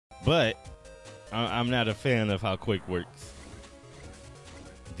but I'm not a fan of how Quake works.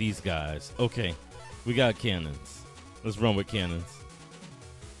 These guys. Okay, we got cannons. Let's run with cannons.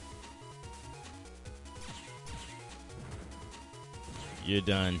 You're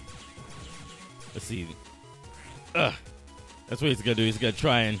done. Let's see. Ugh. That's what he's gonna do. He's gonna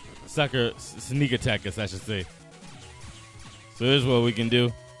try and sneak attack us, I should say. So here's what we can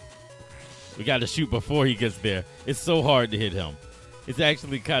do. We gotta shoot before he gets there. It's so hard to hit him. It's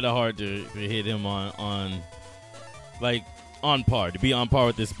actually kind of hard to hit him on par. To be on par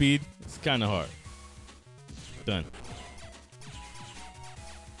with the speed, it's kind of hard. Done.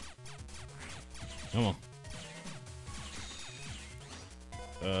 Come on.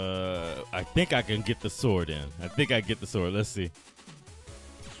 I think I can get the sword in. I think I get the sword. Let's see.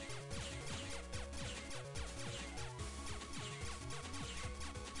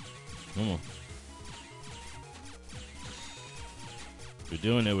 Come on. We're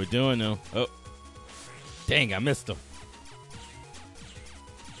doing it. We're doing it. Oh. Dang, I missed him.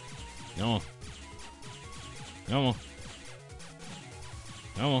 Come on. Come on.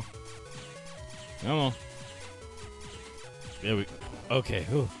 Come on. Come on. There we go. Okay.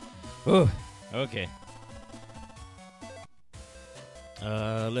 Ooh. Ooh. Okay.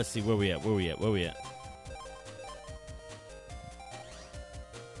 Let's see where we at. Where we at? Where we at?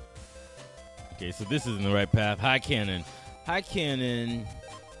 Okay, so this isn't the right path. High cannon. High cannon.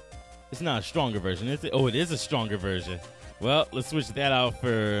 It's not a stronger version, is it? Oh, it is a stronger version. Well, let's switch that out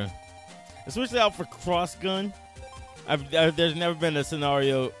for. Let's switch that out for cross gun. There's never been a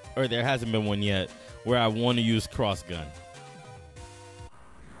scenario, or there hasn't been one yet, where I want to use cross gun.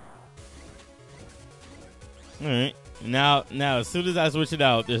 All right. Now, as soon as I switch it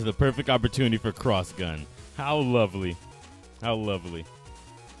out, there's the perfect opportunity for cross gun. How lovely. How lovely.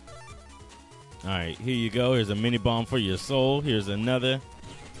 All right, here you go. Here's a mini bomb for your soul. Here's another.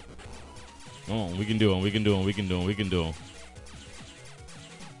 Come on, we can do it. We can do it. We can do it. We can do it.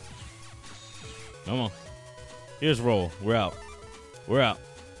 Come on. Here's roll. We're out. We're out.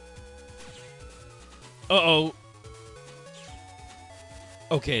 Uh-oh.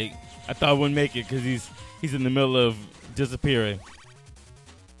 Okay, I thought I wouldn't make it because he's in the middle of disappearing.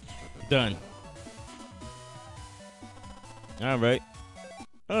 Done. All right.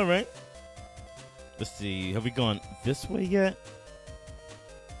 All right. Let's see. Have we gone this way yet?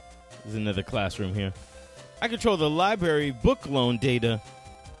 There's another classroom here. I control the library book loan data,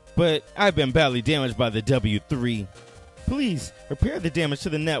 but I've been badly damaged by the W3. Please repair the damage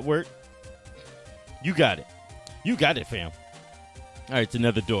to the network. You got it. You got it, fam. All right, it's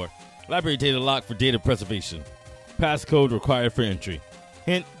another door. Library data locked for data preservation. Passcode required for entry.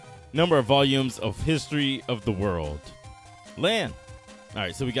 Hint, number of volumes of History of the World. Lan. All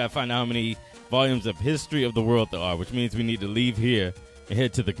right, so we got to find out how many volumes of History of the World there are, which means we need to leave here and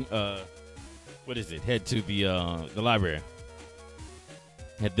head to the, what is it? Head to the library.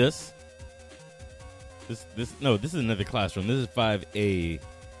 Head this? No, this is another classroom. This is 5A,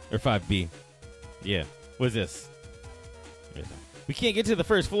 or 5B. Yeah. What is this? We can't get to the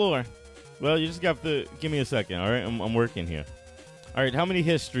first floor. Well, you just got to give me a second, all right? I'm working here. All right, how many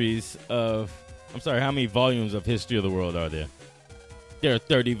how many volumes of History of the World are there? There are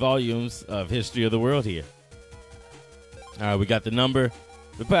 30 volumes of History of the World here. All right, we got the number.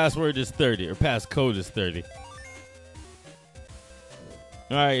 The password is 30, or passcode is 30.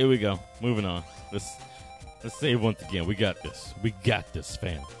 All right, here we go. Moving on. Let's save once again. We got this. We got this,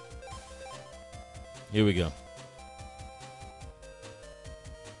 fam. Here we go.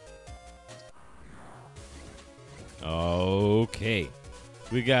 Okay.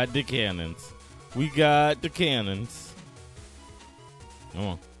 We got the cannons. We got the cannons.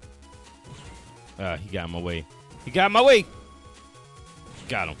 Come on. He got in my way. He got in my way.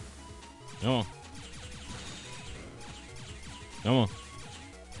 Got him. Come on. Come on.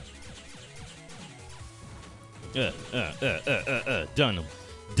 Done him.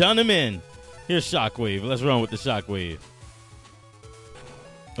 Done him in. Here's Shockwave. Let's run with the Shockwave.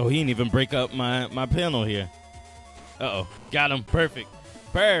 Oh, he didn't even break up my panel here. Uh-oh. Got him. Perfect.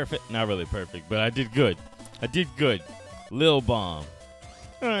 Perfect. Not really perfect, but I did good. I did good. Lil Bomb.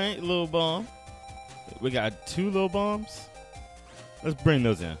 All right, Lil Bomb. We got 2 Lil Bombs. Let's bring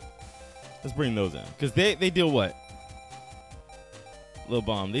those in. Let's bring those in. Because they deal what? Lil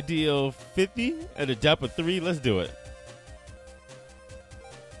Bomb. They deal 50 at a depth of 3. Let's do it.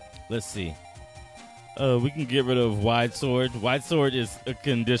 Let's see. We can get rid of Wide Sword. Wide Sword is a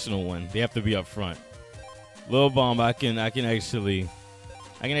conditional one. They have to be up front. Lil Bomb, I can actually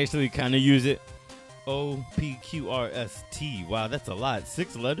kind of use it. OPQRST. Wow, that's a lot.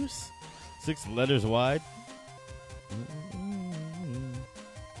 6 letters? 6 letters wide?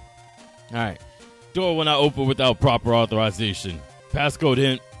 All right. Door will not open without proper authorization. Passcode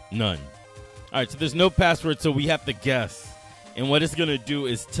hint, none. All right, so there's no password, so we have to guess. And what it's going to do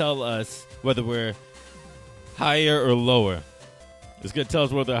is tell us whether we're higher or lower. It's going to tell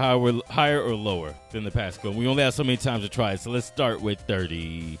us whether we're higher or lower than the passcode. We only have so many times to try it, so let's start with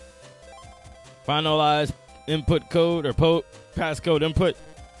 30. Finalize input code or passcode input.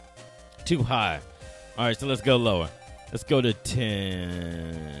 Too high. All right, so let's go lower. Let's go to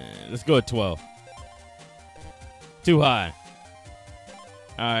 10. Let's go to 12. Too high.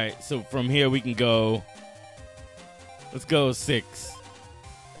 All right, so from here we can go. Let's go 6.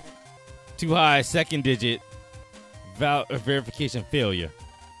 Too high, second digit. Verification failure.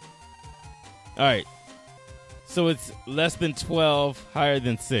 All right. So it's less than 12, higher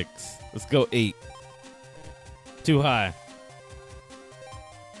than 6. Let's go 8. Too high.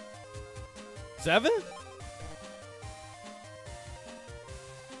 7?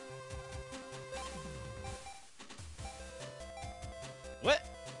 What?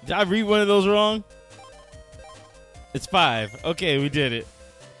 Did I read one of those wrong? It's 5. Okay, we did it.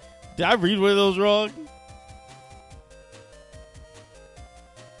 Did I read one of those wrong?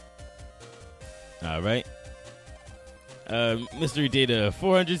 All right. Mystery data,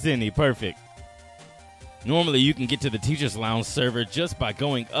 400 Zenny. Perfect. Normally, you can get to the Teacher's Lounge server just by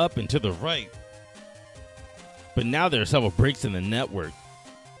going up and to the right. But now there are several breaks in the network.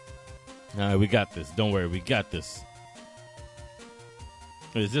 All right, we got this. Don't worry, we got this.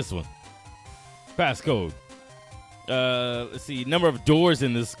 What is this one? Passcode. Let's see. Number of doors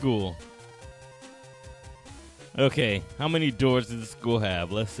in this school. Okay, how many doors does the school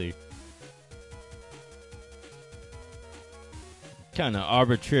have? Let's see. Kind of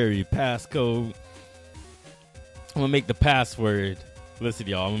arbitrary passcode. I'm going to make the password. Listen,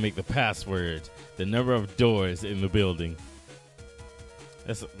 y'all. I'm going to make the password the number of doors in the building.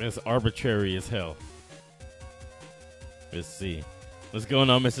 That's arbitrary as hell. Let's see. What's going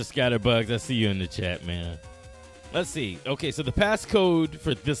on, Mr. Scatterbugs? I see you in the chat, man. Let's see. Okay, so the passcode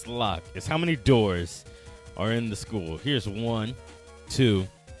for this lock is how many doors are in the school. Here's 1, 2,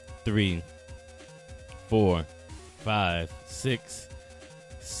 3, 4, 5, 6,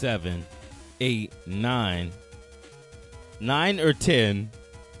 7, 8, 9. 9 or 10,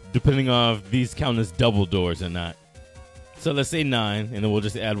 depending on if these count as double doors or not. So let's say 9, and then we'll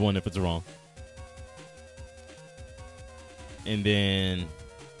just add 1 if it's wrong. And then,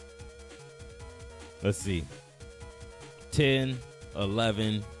 let's see. 10,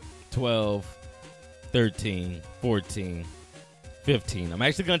 11, 12, 13, 14, 15. I'm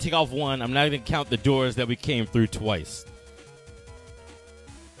actually going to take off 1. I'm not going to count the doors that we came through twice.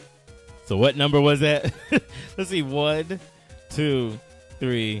 So what number was that? Let's see. 1, 2,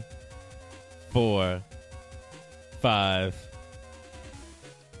 3, 4, 5.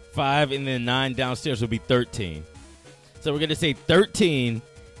 5 and then 9 downstairs would be 13. So we're going to say 13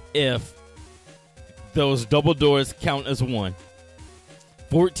 if those double doors count as 1.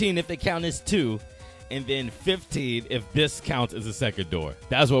 14 if they count as 2. And then 15 if this counts as a second door.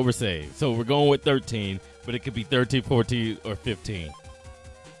 That's what we're saying. So we're going with 13, but it could be 13, 14, or 15.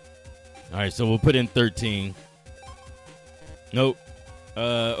 All right, so we'll put in 13. Nope.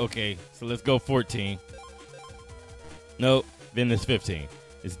 Okay, so let's go 14. Nope, then it's 15.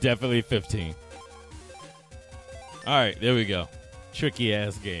 It's definitely 15. All right, there we go. Tricky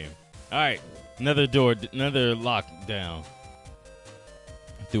ass game. All right, another door, another lockdown.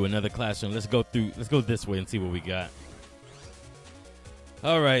 Through another classroom. Let's go this way and see what we got.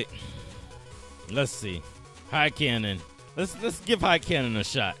 All right. Let's see. High cannon. Let's give high cannon a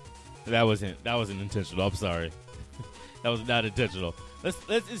shot. That wasn't intentional. I'm sorry. That was not intentional. Let's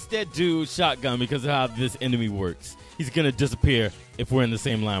instead do shotgun because of how this enemy works. He's gonna disappear if we're in the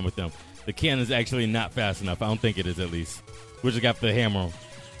same line with them. The cannon's actually not fast enough. I don't think it is, at least. We're just gonna have to hammer him.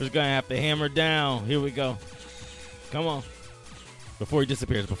 We're just gonna have to hammer down. Here we go. Come on. Before he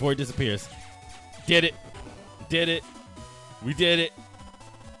disappears. Did it. We did it.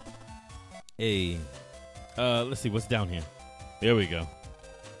 Hey. Let's see what's down here. There we go.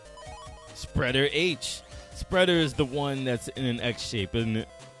 Spreader H. Spreader is the one that's in an X shape, isn't it?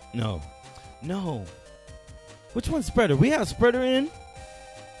 No. Which one's spreader? We have spreader in?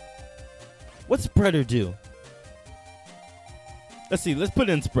 What's spreader do? Let's see. Let's put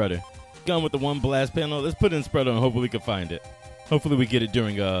in spreader. Gone with the one blast panel. Let's put in spreader and hopefully we can find it. Hopefully we get it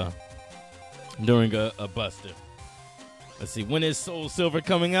during a buster. Let's see. When is Soul Silver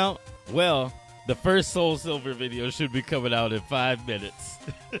coming out? Well, the first Soul Silver video should be coming out in 5 minutes.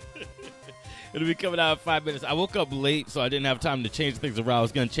 It'll be coming out in 5 minutes. I woke up late, so I didn't have time to change things around. I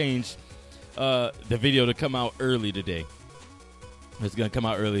was going to change the video to come out early today. It's gonna come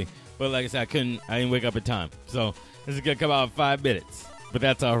out early, but like I said, I didn't wake up in time, so this is gonna come out in 5 minutes. But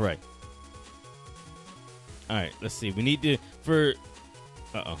that's all right. All right, let's see. We need to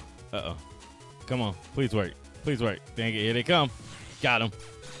Come on, please work. Please work. Dang it, here they come. Got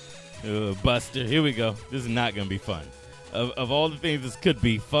him. Buster. Here we go. This is not gonna be fun. Of all the things this could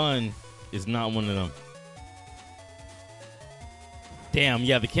be, fun is not one of them. Damn,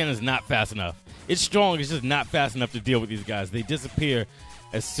 yeah, the cannon's not fast enough. It's strong, it's just not fast enough to deal with these guys. They disappear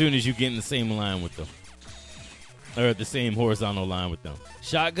as soon as you get in the same line with them. Or the same horizontal line with them.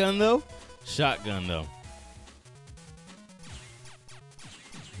 Shotgun, though? Shotgun, though.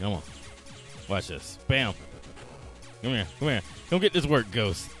 Come on. Watch this. Bam. Come here, come here. Come get this work,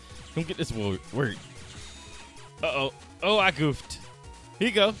 Ghost. Come get this work. Uh-oh. Oh, I goofed. Here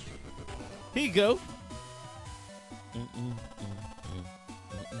you go. Here you go.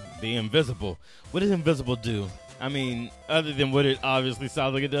 The invisible. What does invisible do? I mean, other than what it obviously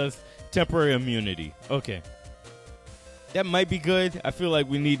sounds like it does, temporary immunity. Okay. That might be good. I feel like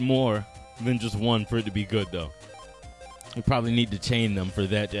we need more than just one for it to be good, though. We probably need to chain them for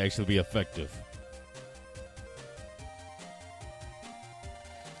that to actually be effective.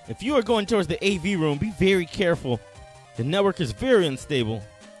 If you are going towards the AV room, be very careful. The network is very unstable.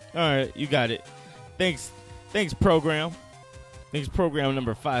 All right, you got it. Thanks, program. Thanks, program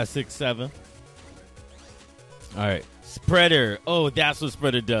number 567. All right, Spreader. Oh, that's what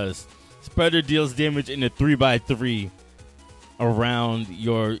Spreader does. Spreader deals damage in a 3x3 around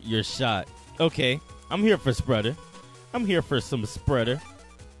your shot. Okay, I'm here for Spreader. I'm here for some Spreader.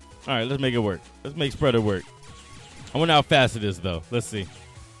 All right, let's make it work. Let's make Spreader work. I wonder how fast it is, though. Let's see.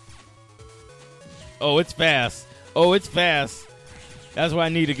 Oh, it's fast. Oh, it's fast. That's what I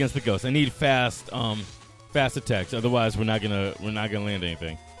need against the Ghost. I need fast attacks. Otherwise, we're not gonna land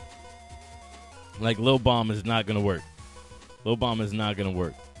anything. Like Lil Bomb is not gonna work. Lil Bomb is not gonna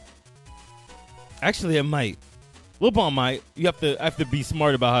work. Actually, it might. Lil Bomb might. I have to be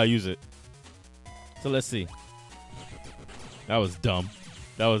smart about how I use it. So let's see. That was dumb.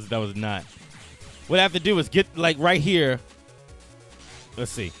 That was not. What I have to do is get like right here.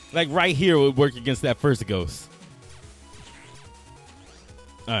 Let's see. Like right here would work against that first Ghost.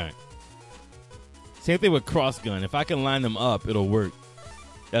 All right. Same thing with cross gun. If I can line them up, it'll work.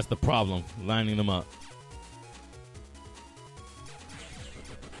 That's the problem, lining them up.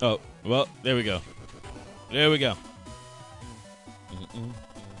 Oh, well, there we go. There we go.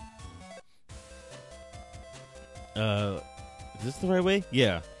 Is this the right way?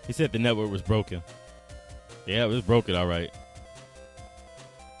 Yeah. He said the network was broken. Yeah, it was broken, all right.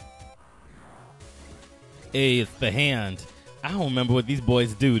 Hey, it's the hand. I don't remember what these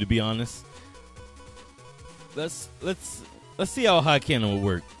boys do, to be honest. Let's see how high cannon will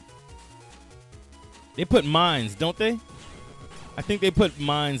work. They put mines, don't they? I think they put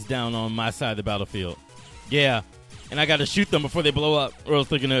mines down on my side of the battlefield. Yeah, and I got to shoot them before they blow up, or else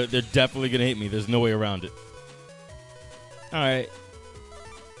they're definitely gonna hit me. There's no way around it. All right.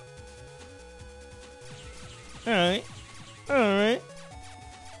 All right. All right.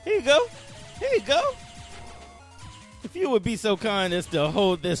 Here you go. Here you go. If you would be so kind as to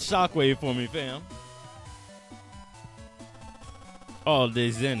hold this shockwave for me, fam. All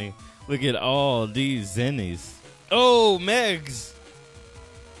these zenny. Look at all these zennies. Oh, Megs.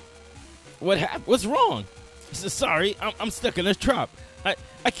 What happened? What's wrong? He says, sorry, I'm stuck in this trap.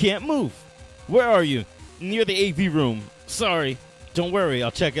 I can't move. Where are you? Near the AV room. Sorry. Don't worry.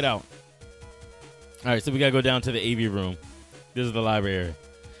 I'll check it out. All right, so we got to go down to the AV room. This is the library.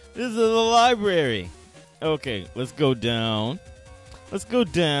 This is the library. Okay, let's go down. Let's go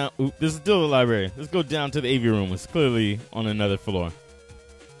down. Oop, this is still the library. Let's go down to the AV room. It's clearly on another floor.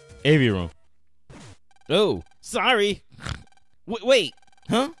 AV room. Oh, sorry. Wait.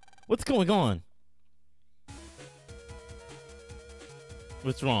 Huh? What's going on?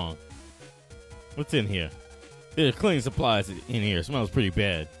 What's wrong? What's in here? There's cleaning supplies in here. It smells pretty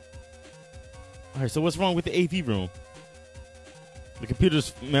bad. All right, so what's wrong with the AV room? The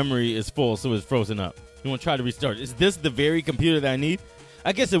computer's memory is full, so it's frozen up. You want to try to restart. Is this the very computer that I need?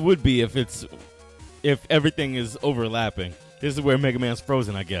 I guess it would be if everything is overlapping. This is where Mega Man's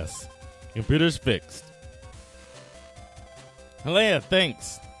frozen, I guess. Computer's fixed. Helena,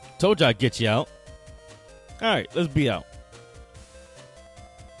 thanks. Told you I'd get you out. All right, let's be out.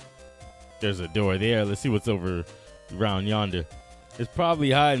 There's a door there. Let's see what's over around yonder. It's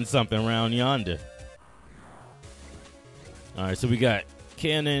probably hiding something around yonder. All right, so we got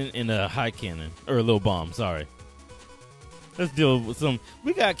cannon and a high cannon. Or a little bomb, sorry. Let's deal with some.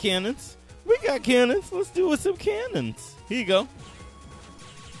 We got cannons. We got cannons. Let's deal with some cannons. Here you go.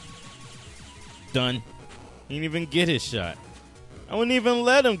 Done. He didn't even get his shot. I wouldn't even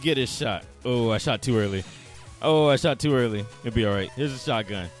let him get his shot. Oh, I shot too early. Oh, I shot too early. It'll be all right. Here's a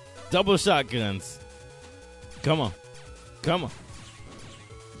shotgun. Double shotguns. Come on. Come on.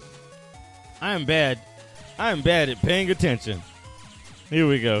 I am bad. I am bad at paying attention. Here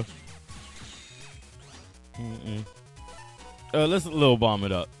we go. Let's little bomb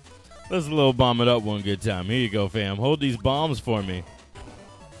it up. Let's little bomb it up one good time. Here you go, fam. Hold these bombs for me.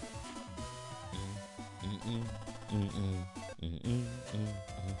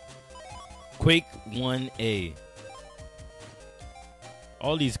 Quake 1A.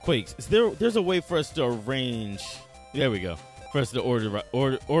 All these quakes. There's a way for us to arrange. There we go. For us to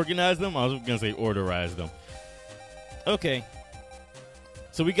organize them. I was going to say orderize them. Okay.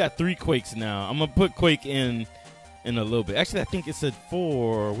 So we got 3 quakes now. I'm going to put quake in a little bit. Actually, I think it said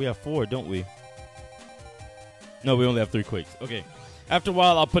 4. We have 4, don't we? No, we only have 3 quakes. Okay. After a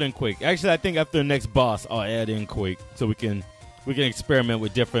while, I'll put in quake. Actually, I think after the next boss, I'll add in quake so we can experiment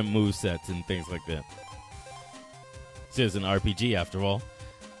with different movesets and things like that. This is an RPG, after all.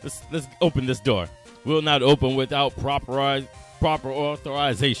 Let's open this door. Will not open without proper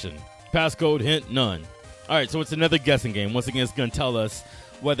authorization. Passcode hint none. All right, so it's another guessing game. Once again, it's going to tell us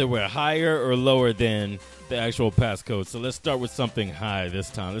whether we're higher or lower than the actual passcode. So let's start with something high this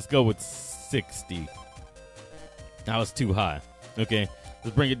time. Let's go with 60. Now it's too high. Okay,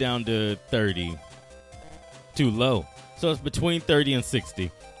 let's bring it down to 30. Too low. So it's between 30 and 60.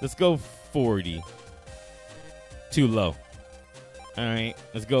 Let's go 40. Too low. All right,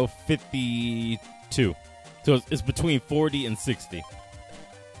 let's go 52. So it's between 40 and 60.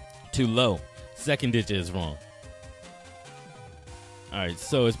 Too low. Second digit is wrong. All right,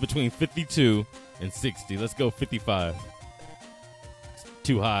 so it's between 52 and 60. Let's go 55. It's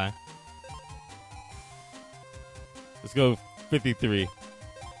too high. Let's go 53.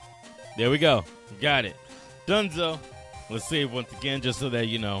 There we go. Got it. Dunzo. Let's save once again just so that,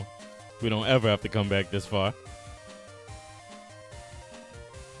 you know, we don't ever have to come back this far.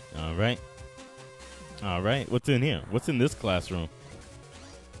 All right. All right. What's in here? What's in this classroom?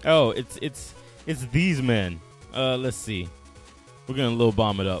 Oh, it's these men. Let's see. We're going to Lil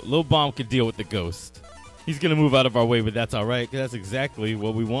Bomb it up. Lil Bomb can deal with the ghost. He's going to move out of our way, but that's all right, because that's exactly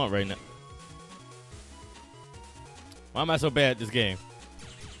what we want right now. Why am I so bad at this game?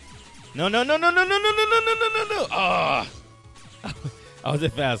 No. Ah! I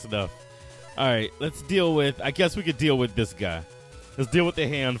wasn't fast enough. All right, let's deal with, I guess we could deal with this guy. Let's deal with the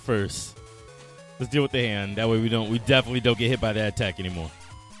hand first. Let's deal with the hand. That way we definitely don't get hit by that attack anymore.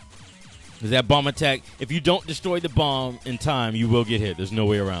 Because that bomb attack, if you don't destroy the bomb in time, you will get hit. There's no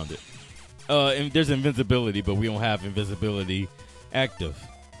way around it. And there's invincibility, but we don't have invisibility active.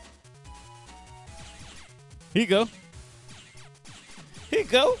 Here you go. Here you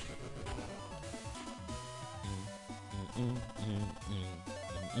go.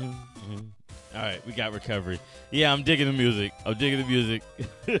 All right, we got recovery. Yeah, I'm digging the music.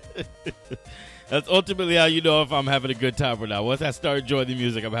 That's ultimately how you know if I'm having a good time or not. Once I start enjoying the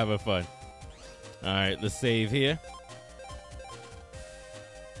music, I'm having fun. All right, let's save here.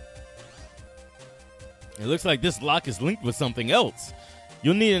 It looks like this lock is linked with something else.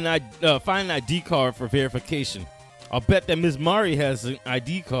 You'll need find an ID card for verification. I'll bet that Miss Mari has an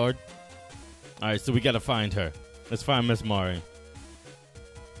ID card. All right, so we got to find her. Let's find Miss Mari.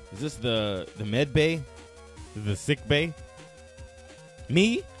 Is this the med bay? Is the sick bay?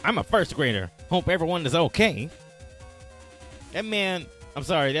 Me? I'm a first grader. Hope everyone is okay. That man, I'm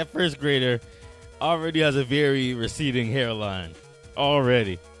sorry, that first grader already has a very receding hairline.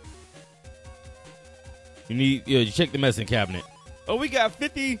 Already. You check the medicine cabinet. Oh, we got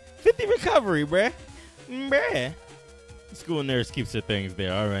 50 recovery, bruh. Bruh. School nurse keeps her things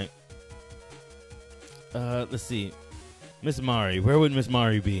there. All right. Let's see. Miss Mari. Where would Miss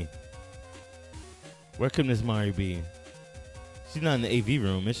Mari be? Where could Miss Mari be? She's not in the AV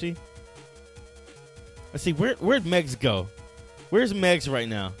room, is she? Let's see. Where'd Megs go? Where's Megs right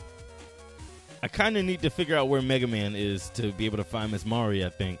now? I kind of need to figure out where MegaMan is to be able to find Miss Mari, I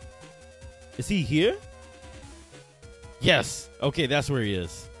think. Is he here? Yes. Okay, that's where he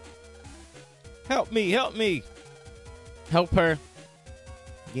is. Help me. Help me. Help her.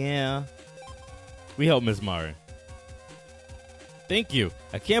 Yeah. We help Miss Mari. Thank you.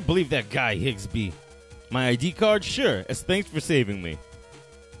 I can't believe that guy, Higsby. My ID card? Sure. As thanks for saving me.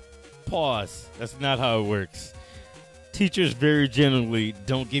 Pause. That's not how it works. Teachers very generally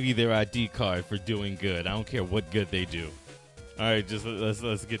don't give you their ID card for doing good. I don't care what good they do. All right, just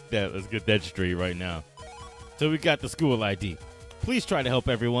let's get that straight right now. So we got the school ID. Please try to help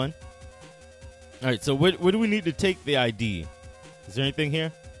everyone. All right, so where do we need to take the ID? Is there anything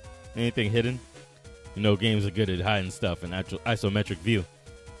here? Anything hidden? You know, games are good at hiding stuff in actual isometric view.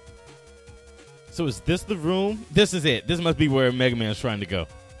 So is this the room? This is it. This must be where Mega Man's trying to go.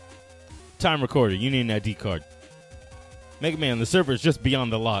 Time recorder. You need an ID card. Mega Man, the server is just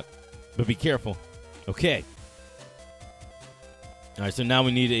beyond the lock. But be careful. Okay. All right, so now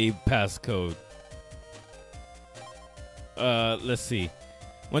we need a passcode. Let's see.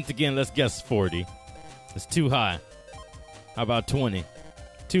 Once again, let's guess 40. It's too high. How about 20?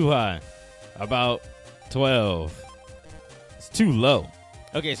 Too high. How about 12? It's too low.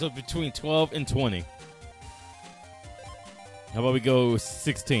 Okay, so between 12 and 20. How about we go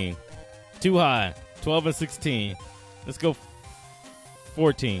 16? Too high. 12 and 16. Let's go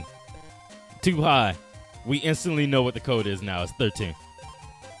 14. Too high. We instantly know what the code is now. It's 13.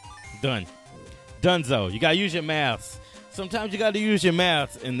 Done. Dunzo. You got to use your maths. Sometimes you got to use your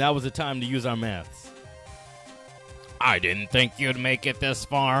maths, and that was the time to use our maths. I didn't think you'd make it this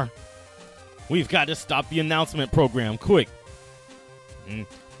far. We've got to stop the announcement program, quick.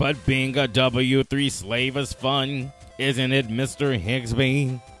 But being a W3 slave is fun, isn't it, Mr.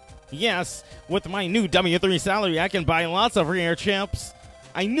 Higsby? Yes, with my new W3 salary, I can buy lots of rare chips.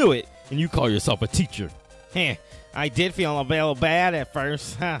 I knew it, and you call yourself a teacher. Heh, I did feel a little bad at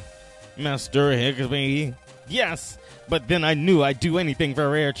first, huh, Mr. Higsby? Yes, but then I knew I'd do anything for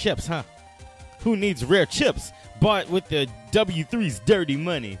rare chips, huh? Who needs rare chips? Bought with the W3's dirty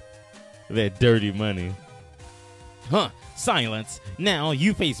money. That dirty money. Huh, silence. Now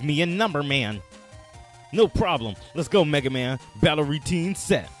you face me and Number Man. No problem. Let's go, Mega Man. Battle routine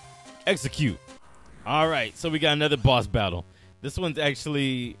set. Execute. All right, so we got another boss battle. This one's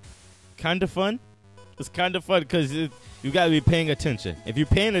actually kind of fun. It's kind of fun because you got to be paying attention. If you're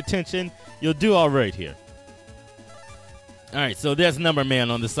paying attention, you'll do all right here. All right, so there's Number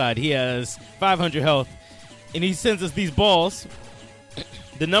Man on the side. He has 500 health, and he sends us these balls.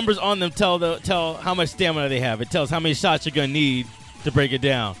 The numbers on them tell how much stamina they have. It tells how many shots you're going to need to break it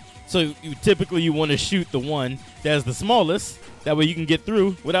down. So typically you want to shoot the one that's the smallest. That way you can get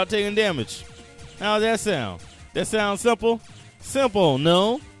through without taking damage. How does that sound? That sounds simple? Simple,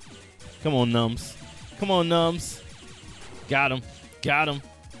 no? Come on, Nums. Come on, Nums. Got him. Got him.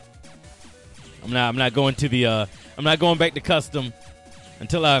 I'm not going to the I'm not going back to custom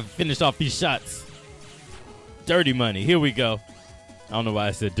until I finish off these shots. Dirty money. Here we go. I don't know why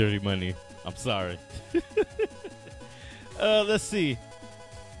I said dirty money. I'm sorry. Let's see.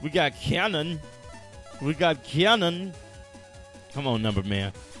 We got Cannon. We got Cannon. Come on, Number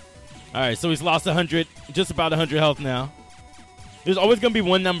Man. All right, so he's lost 100, just about 100 health now. There's always going to be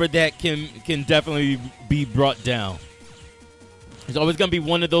one number that can definitely be brought down. There's always going to be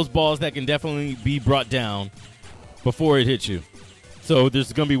one of those balls that can definitely be brought down before it hits you. So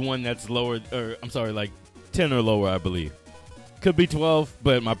there's going to be one that's lower, or I'm sorry, like 10 or lower, I believe. Could be 12,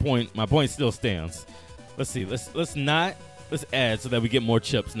 but my point still stands. Let's see. Let's add so that we get more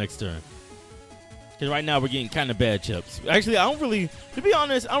chips next turn. Because right now we're getting kind of bad chips. Actually, to be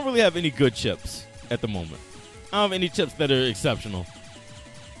honest, I don't really have any good chips at the moment. I don't have any chips that are exceptional.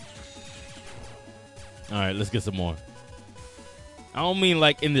 All right, let's get some more. I don't mean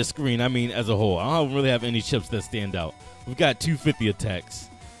like in this screen. I mean as a whole. I don't really have any chips that stand out. We've got 250 attacks.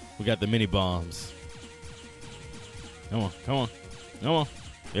 We got the mini bombs. Come on, come on, come on.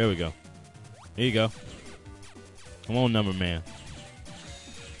 There we go. Here you go. Come on, Number Man.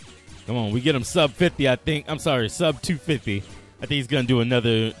 Come on, we get him sub 50, I think. I'm sorry, sub 250. I think he's going to do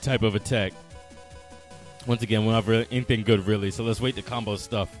another type of attack. Once again, we're not really anything good, really, so let's wait to combo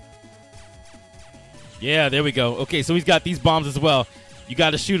stuff. Yeah, there we go. Okay, so he's got these bombs as well. You got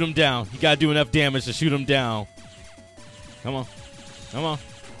to shoot him down. You got to do enough damage to shoot him down. Come on. Come on.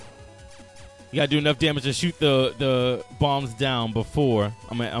 You got to do enough damage to shoot the bombs down before.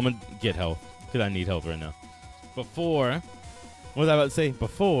 I'm gonna get health, because I need health right now. Before, what was I about to say?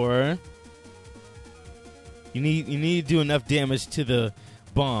 Before, you need to do enough damage to the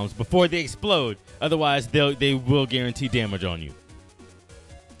bombs before they explode. Otherwise, they will guarantee damage on you.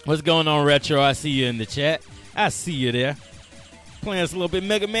 What's going on, Retro? I see you in the chat. I see you there. Playing us a little bit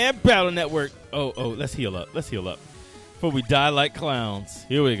Mega Man Battle Network. Oh, let's heal up. Let's heal up before we die like clowns.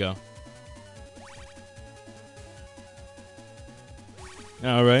 Here we go.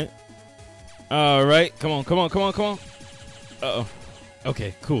 All right. All right. Come on, come on, come on, come on. Uh-oh.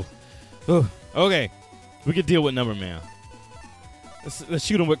 Okay, cool. Ooh, okay. We can deal with Number Man. Let's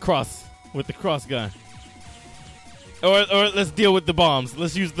shoot him with the cross gun. Or let's deal with the bombs.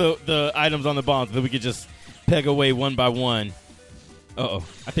 Let's use the items on the bombs that we could just peg away one by one. Uh-oh.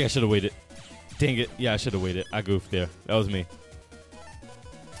 I think I should have waited. Dang it. Yeah, I should have waited. I goofed there. That was me.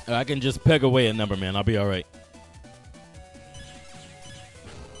 I can just peg away a Number Man. I'll be all right.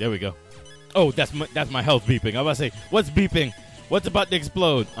 There we go. Oh, that's my health beeping. I was about to say, what's beeping? What's about to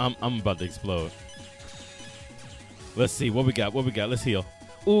explode? I'm about to explode. Let's see what we got. Let's heal.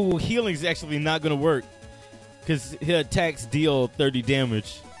 Ooh, healing's actually not gonna work because his attacks deal 30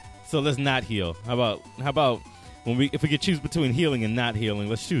 damage. So let's not heal. How about if we could choose between healing and not healing,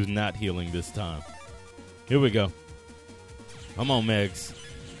 let's choose not healing this time. Here we go. Come on, Megs.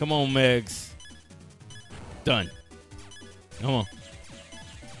 Come on, Megs. Done. Come on.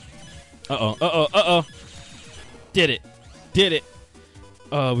 Uh-oh. Did it.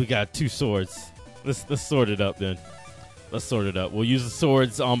 Oh, we got 2 swords. Let's sort it up then. Let's sort it up. We'll use the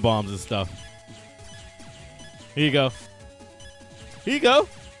swords on bombs and stuff. Here you go. Here you go.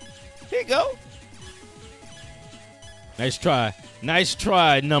 Nice try. Nice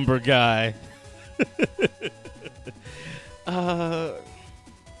try, number guy. I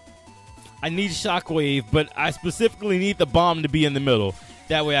need shockwave, but I specifically need the bomb to be in the middle.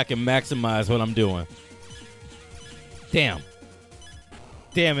 That way I can maximize what I'm doing. Damn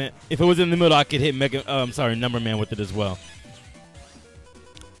it. If it was in the middle, I could hit Number Man with it as well.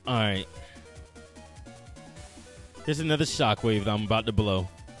 Alright. Here's another shockwave that I'm about to blow.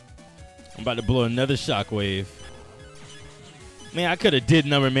 I'm about to blow another shockwave. Man, I could have did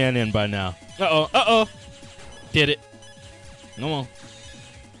Number Man in by now. Uh-oh. Did it. Come on.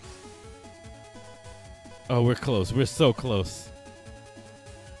 Oh, we're close. We're so close.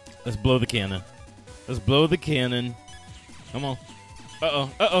 Let's blow the cannon. Come on.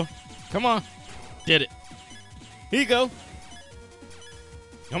 Uh-oh. Come on. Did it. Here you go.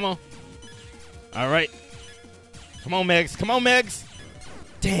 Come on. All right. Come on, Megs.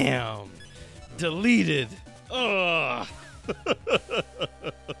 Damn. Deleted. Ugh.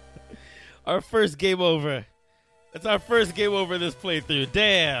 Our first game over. That's our first game over this playthrough.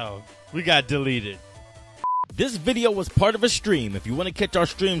 Damn. We got deleted. This video was part of a stream. If you want to catch our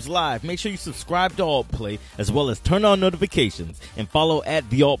streams live, make sure you subscribe to AltPlay, as well as turn on notifications and follow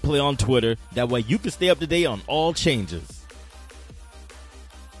 @TheAltPlay on Twitter. That way you can stay up to date on all changes.